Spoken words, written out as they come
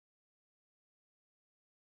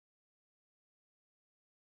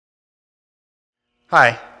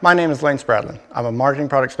Hi, my name is Lane Spradlin. I'm a marketing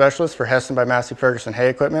product specialist for Hesston by Massey Ferguson hay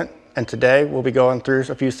equipment, and today we'll be going through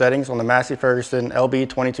a few settings on the Massey Ferguson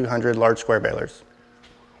LB2200 large square balers.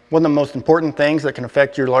 One of the most important things that can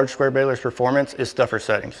affect your large square baler's performance is stuffer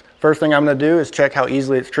settings. First thing I'm going to do is check how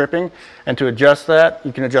easily it's tripping, and to adjust that,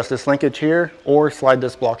 you can adjust this linkage here or slide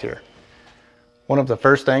this block here. One of the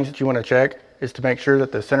first things that you want to check is to make sure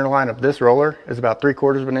that the center line of this roller is about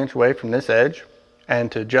 3/4 of an inch away from this edge, and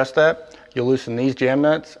to adjust that, you'll loosen these jam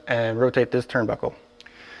nuts and rotate this turnbuckle.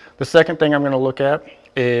 The second thing I'm going to look at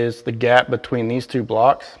is the gap between these two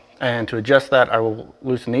blocks, and to adjust that I will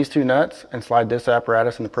loosen these two nuts and slide this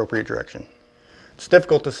apparatus in the appropriate direction. It's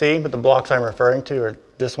difficult to see, but the blocks I'm referring to are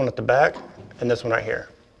this one at the back and this one right here,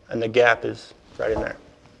 and the gap is right in there.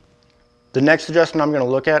 The next adjustment I'm going to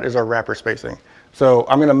look at is our wrapper spacing. So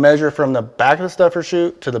I'm going to measure from the back of the stuffer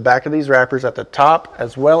chute to the back of these wrappers at the top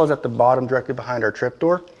as well as at the bottom directly behind our trip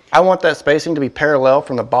door. I want that spacing to be parallel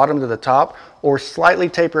from the bottom to the top or slightly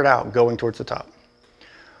tapered out going towards the top.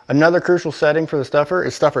 Another crucial setting for the stuffer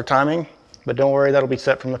is stuffer timing, but don't worry, that'll be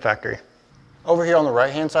set from the factory. Over here on the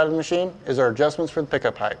right hand side of the machine is our adjustments for the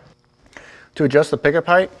pickup height. To adjust the pickup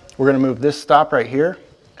height, we're going to move this stop right here,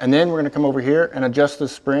 and then we're going to come over here and adjust the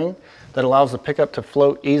spring that allows the pickup to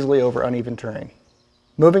float easily over uneven terrain.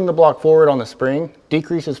 Moving the block forward on the spring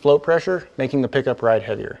decreases float pressure, making the pickup ride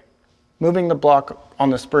heavier. Moving the block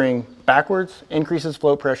on the spring backwards increases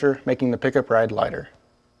float pressure, making the pickup ride lighter.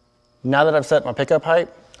 Now that I've set my pickup height,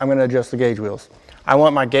 I'm going to adjust the gauge wheels. I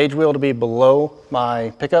want my gauge wheel to be below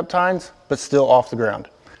my pickup tines, but still off the ground.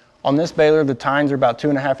 On this baler, the tines are about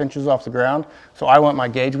 2.5 inches off the ground, so I want my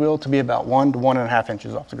gauge wheel to be about 1 to 1.5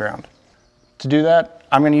 inches off the ground. To do that,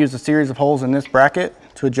 I'm going to use a series of holes in this bracket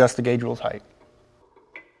to adjust the gauge wheel's height.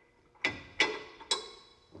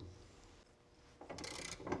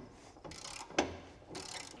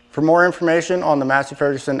 For more information on the Massey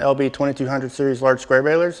Ferguson LB2200 series large square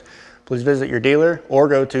balers, please visit your dealer or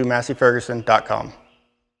go to masseyferguson.com.